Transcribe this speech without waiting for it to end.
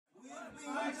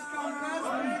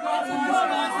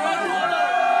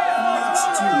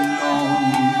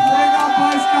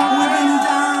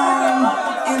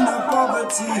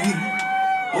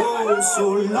for so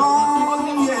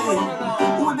long,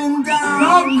 yeah. We've been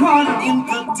down in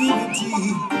captivity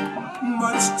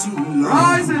much too long.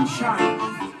 Rise and shine.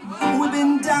 We've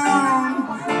been down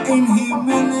in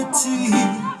humility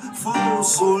for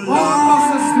so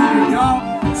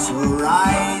long. So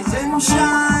rise and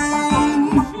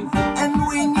shine and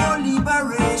win your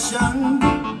liberation.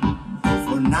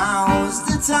 For now's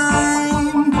the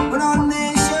time when our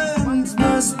nations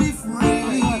must be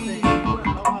free.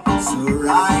 So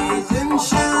rise and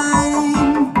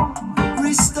shine,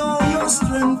 restore your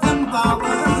strength and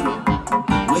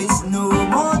power. Waste no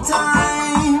more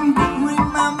time,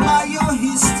 remember your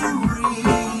history.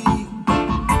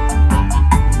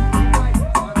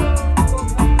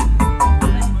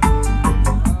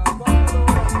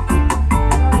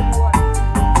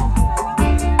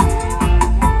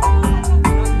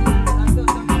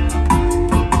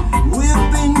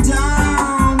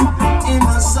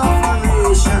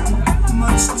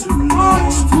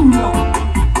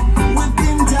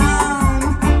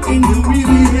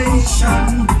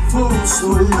 So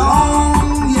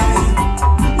long,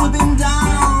 yeah, we've been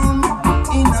down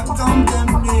in a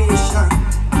condemnation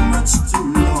much too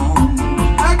long.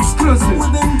 Exclusive.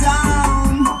 We've been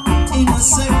down in a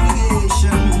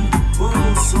segregation for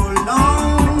so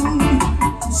long.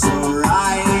 So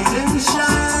rise and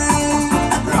shine.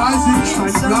 Rise and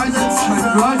shine, rise and shine,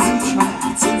 rise and shine.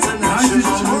 It's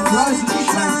international rise and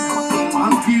shine.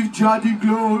 And give Jah the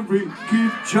glory,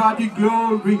 give Jah the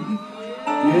glory.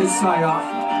 Yes, I am.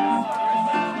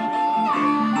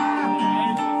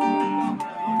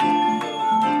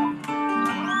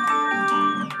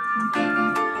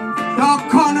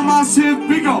 Massive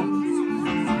big up.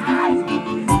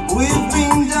 We've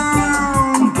been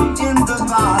down in the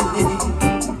valley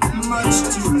much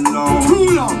too long. Too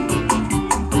long.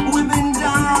 We've been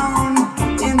down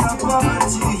in the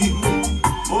poverty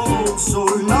oh so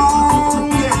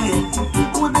long. Yeah.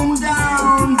 We've been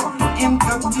down in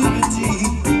captivity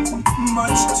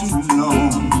much too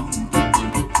long.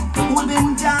 We've been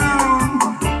down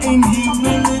in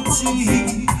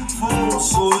humility for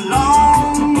so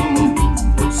long.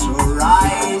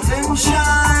 Rise and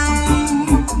shine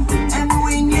and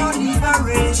win your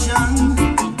liberation.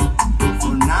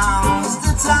 For now's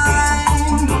the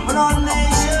time when our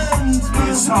nations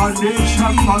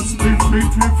must be free.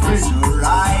 So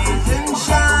rise and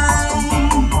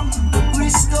shine,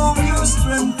 restore your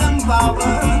strength and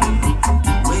power.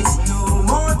 Waste no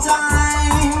more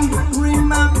time,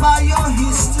 remember your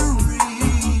history.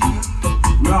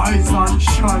 Rise and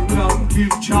shine and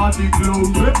give Jah the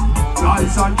glory.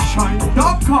 Rise and shine,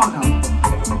 dark corner.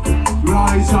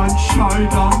 Rise and shine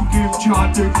and give Jah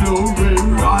the glory.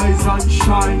 Rise and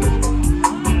shine.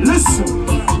 Listen.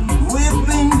 We've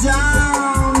been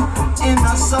down in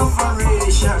a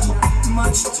sufferation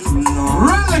much too long.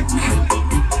 Relic.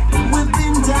 We've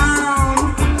been down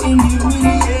in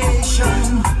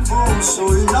humiliation for so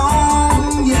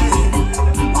long, yeah.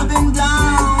 We've been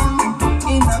down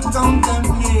in a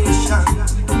condemnation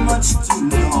much too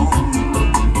long.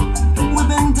 We've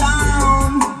been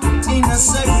down in a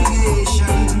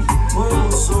segregation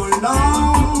for so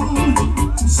long.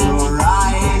 So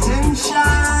rise and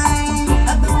shine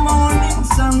at the morning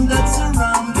sun that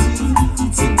surrounds you.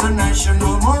 It's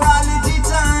international morality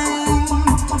time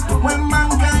when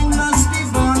mankind must be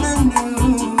born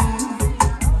anew.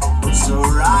 So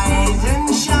rise and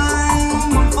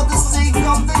shine for the sake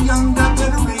of the younger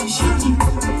generation.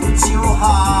 Put your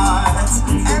heart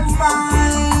and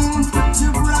mind to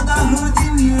brotherhood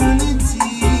in unity.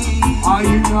 I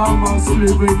must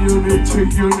live in unity.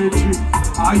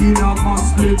 I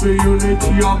must live in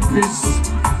unity and peace.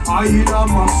 I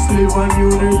must live in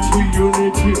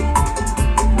unity.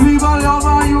 Live a love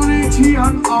and unity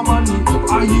and harmony.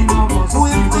 I must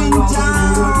live in love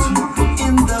and unity.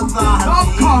 In the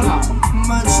valley,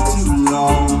 much too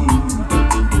long.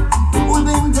 We've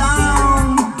been down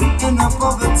in a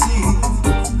poverty,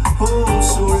 oh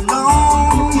so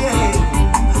long, yeah.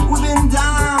 We've been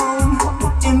down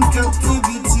in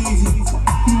captivity,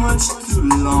 much too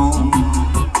long.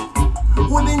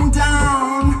 We've been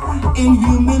down in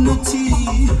humility,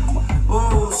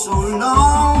 oh so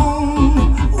long.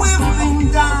 We've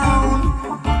been down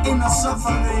in a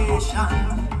sufferation,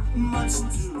 much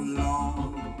too long.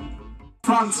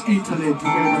 France, Italy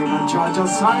together in a charger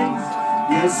sign.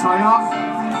 Yes, I am.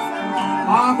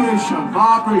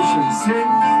 Vibration,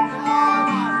 sing.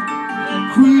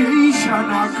 Creation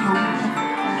I come.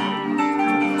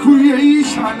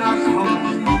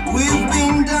 We've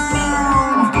been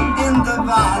down in the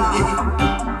valley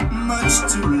much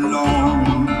too long.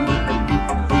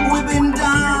 We've been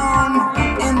down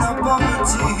in the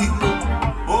poverty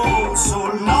oh so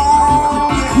long.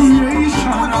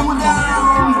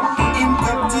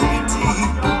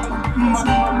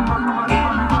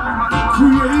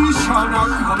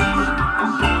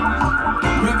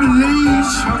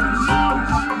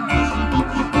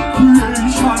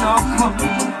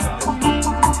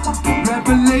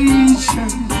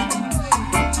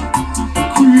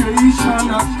 Creation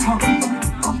of come,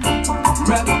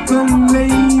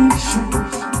 revelation.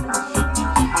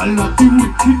 All of the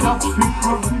wicked of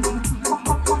people,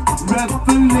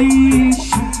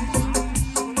 revelation.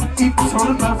 It's all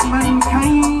about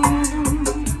mankind,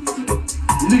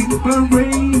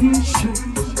 liberation.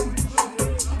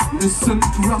 Listen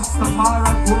to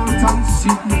Rastafari words and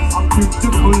see how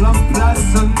beautiful and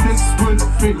pleasant this will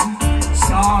be.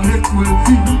 So it will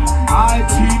be,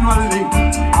 continually.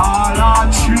 All our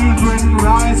children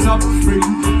rise up free.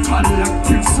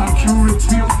 Collective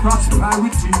security and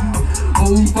prosperity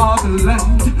over the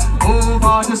land,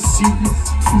 over the sea.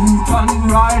 Truth and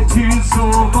right is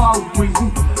over we,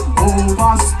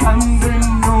 overstanding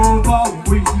over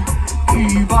we. He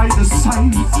by the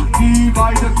sign, he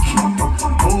by the key.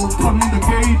 Open the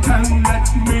gate and let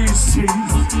me see.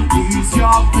 He's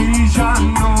your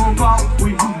vision over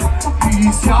we.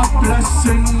 He's your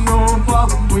blessing over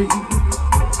we.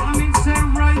 And it said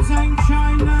rise and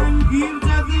shine and give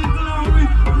to the glory.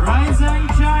 Rise and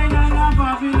shine and a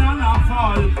Babylon a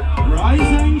fall.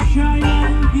 Rise and shine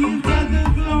and give to the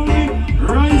glory.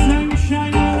 Rise and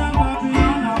shine and a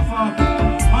Babylon a fall.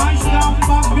 Mash down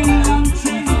Babylon,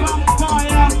 chains from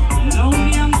fire.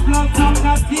 Lonely and blood of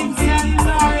captives and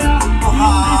liar.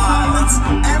 Hearts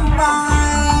and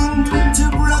mind to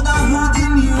brotherhood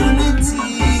in unity.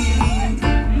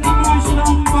 Mash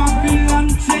down Babylon,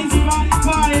 chains from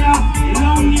fire.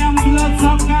 Lonely and blood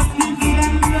of captives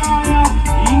and liar.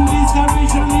 In this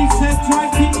division he said try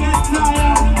to get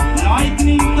tired.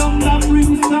 Lightning, thunder,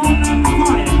 brimstone and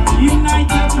fire.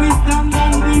 United we stand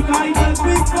and divided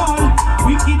we fall.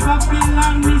 Wicked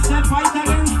Babylon we said fight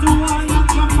against the one.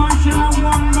 Commercial and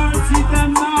one mercy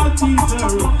them not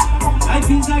deserve. Life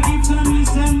is a gift and we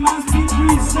said must be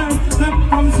preserved. Them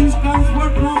promises comes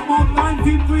work no more time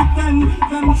we pretend.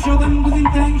 Them show them good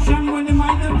intention when they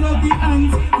mind them bloody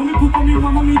ends. When me put on me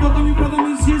mama, me daughter, me brother,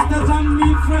 me sisters and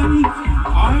me friend.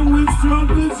 I will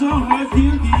struggle so hard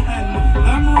till the end.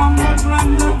 Them wrong the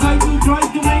brand that try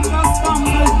to make us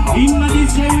stumble. In the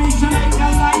generation like a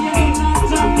lion in a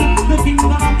jungle. The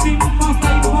kingdom of things must I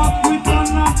walk with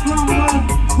on a crumble.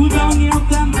 Put down your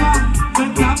temper,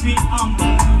 better be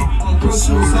humble.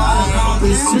 Christmas I got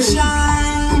this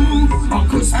on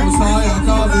Christmas I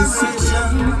got this.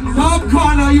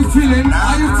 Popcorn, are you feeling?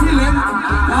 Are you feeling?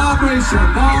 Vibration,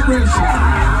 vibration,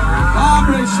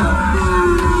 vibration.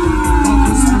 On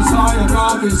Christmas I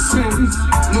got this.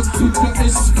 Look to the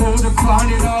east for the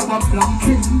crowning of a black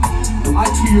king.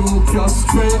 Ethiopia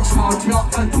stretch out your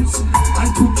hands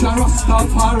and put your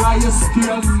Rastafari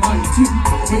still mighty.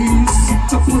 He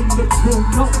sit upon the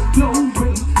throne of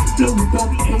glory. Load of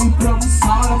Abraham,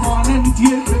 Solomon and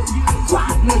David.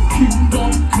 The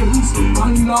kingdom kings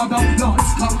and Lord of lords.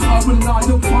 Conquering Lord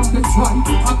upon the tribe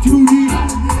of Judah.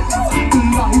 The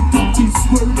light of this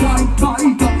world I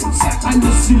guide us. And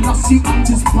the Selassie and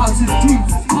his positive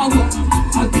power.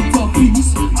 And the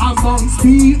peace amongst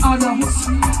the others.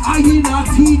 I ain't a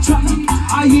teacher,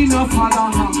 I ain't a father.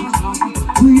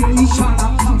 Creation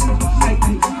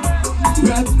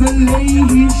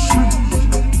revelation.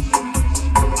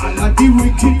 All of the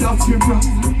wicked of your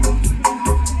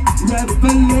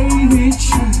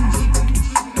revelation.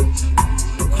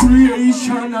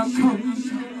 Creation come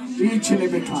each and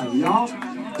every time, yeah.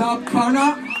 That corner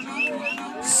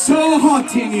so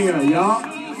hot in here, yeah.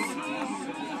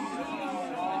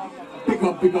 Big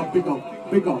up, big up, big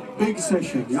up, big up, big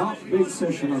session, yeah. Big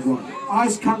session as well.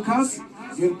 Skankers,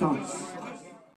 give thanks.